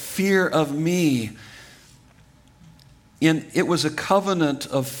and the fear of me. It was a covenant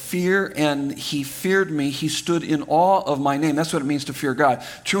of fear, and he feared me. He stood in awe of my name. That's what it means to fear God.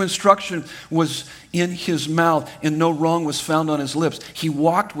 True instruction was in his mouth, and no wrong was found on his lips. He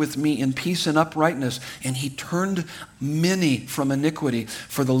walked with me in peace and uprightness, and he turned many from iniquity.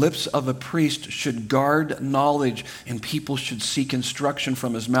 For the lips of a priest should guard knowledge, and people should seek instruction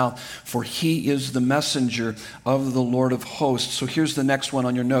from his mouth. For he is the messenger of the Lord of hosts. So here's the next one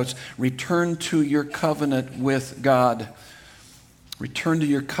on your notes. Return to your covenant with God. Return to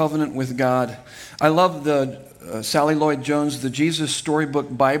your covenant with God. I love the Sally Lloyd Jones, the Jesus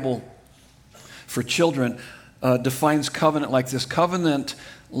Storybook Bible for children, defines covenant like this. Covenant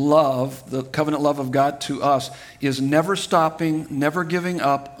love, the covenant love of God to us, is never stopping, never giving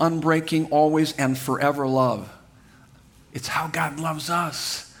up, unbreaking, always and forever love. It's how God loves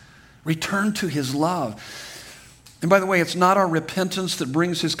us. Return to his love. And by the way, it's not our repentance that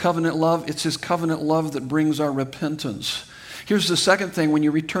brings his covenant love. It's his covenant love that brings our repentance. Here's the second thing. When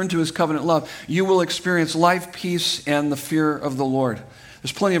you return to his covenant love, you will experience life, peace, and the fear of the Lord.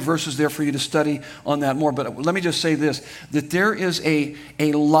 There's plenty of verses there for you to study on that more. But let me just say this, that there is a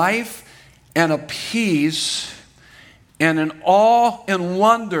life and a peace and an awe and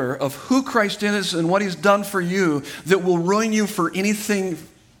wonder of who Christ is and what he's done for you that will ruin you for anything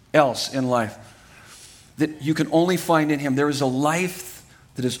else in life that you can only find in him. There is a life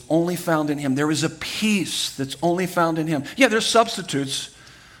that is only found in him. There is a peace that's only found in him. Yeah, there's substitutes,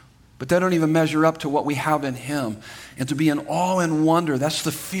 but they don't even measure up to what we have in him. And to be in awe and wonder, that's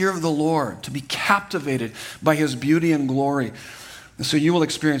the fear of the Lord, to be captivated by his beauty and glory. So you will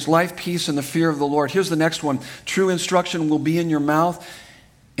experience life, peace, and the fear of the Lord. Here's the next one. True instruction will be in your mouth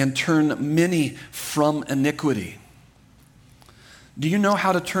and turn many from iniquity. Do you know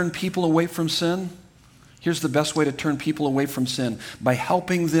how to turn people away from sin? Here's the best way to turn people away from sin: by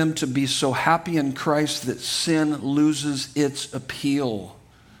helping them to be so happy in Christ that sin loses its appeal.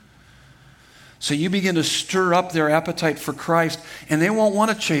 So you begin to stir up their appetite for Christ, and they won't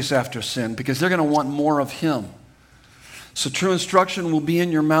want to chase after sin because they're going to want more of Him. So true instruction will be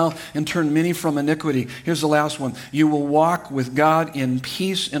in your mouth and turn many from iniquity. Here's the last one. You will walk with God in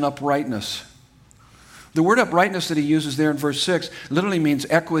peace and uprightness. The word uprightness that he uses there in verse 6 literally means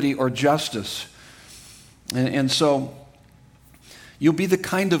equity or justice. And so you'll be the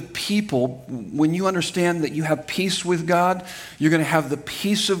kind of people, when you understand that you have peace with God, you're going to have the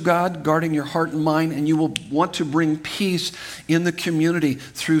peace of God guarding your heart and mind, and you will want to bring peace in the community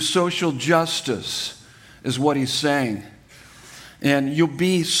through social justice, is what he's saying. And you'll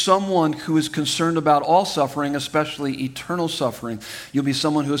be someone who is concerned about all suffering, especially eternal suffering. You'll be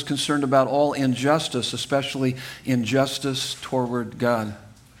someone who is concerned about all injustice, especially injustice toward God.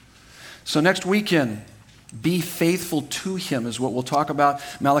 So next weekend, be faithful to him is what we'll talk about.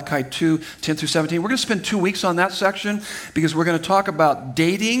 Malachi 2, 10 through 17. We're going to spend 2 weeks on that section because we're going to talk about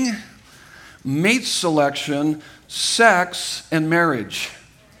dating, mate selection, sex, and marriage.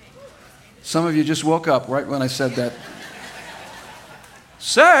 Some of you just woke up right when I said that.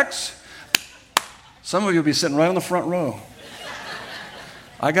 Sex? Some of you will be sitting right on the front row.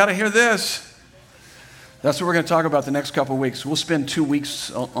 I got to hear this. That's what we're going to talk about the next couple of weeks. We'll spend 2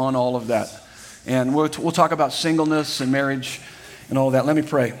 weeks on all of that. And we'll talk about singleness and marriage and all that. Let me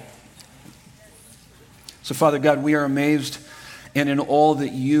pray. So, Father God, we are amazed and in all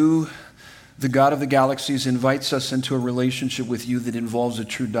that you, the God of the galaxies, invites us into a relationship with you that involves a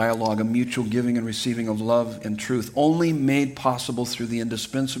true dialogue, a mutual giving and receiving of love and truth, only made possible through the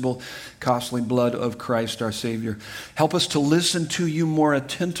indispensable, costly blood of Christ our Savior. Help us to listen to you more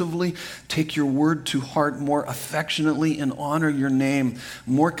attentively, take your word to heart more affectionately, and honor your name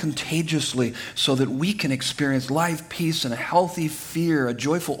more contagiously so that we can experience life, peace, and a healthy fear, a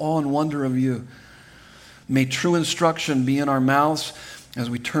joyful awe and wonder of you. May true instruction be in our mouths as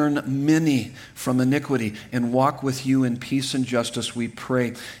we turn many from iniquity and walk with you in peace and justice, we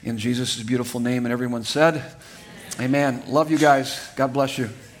pray in Jesus' beautiful name. And everyone said, Amen. Love you guys. God bless you.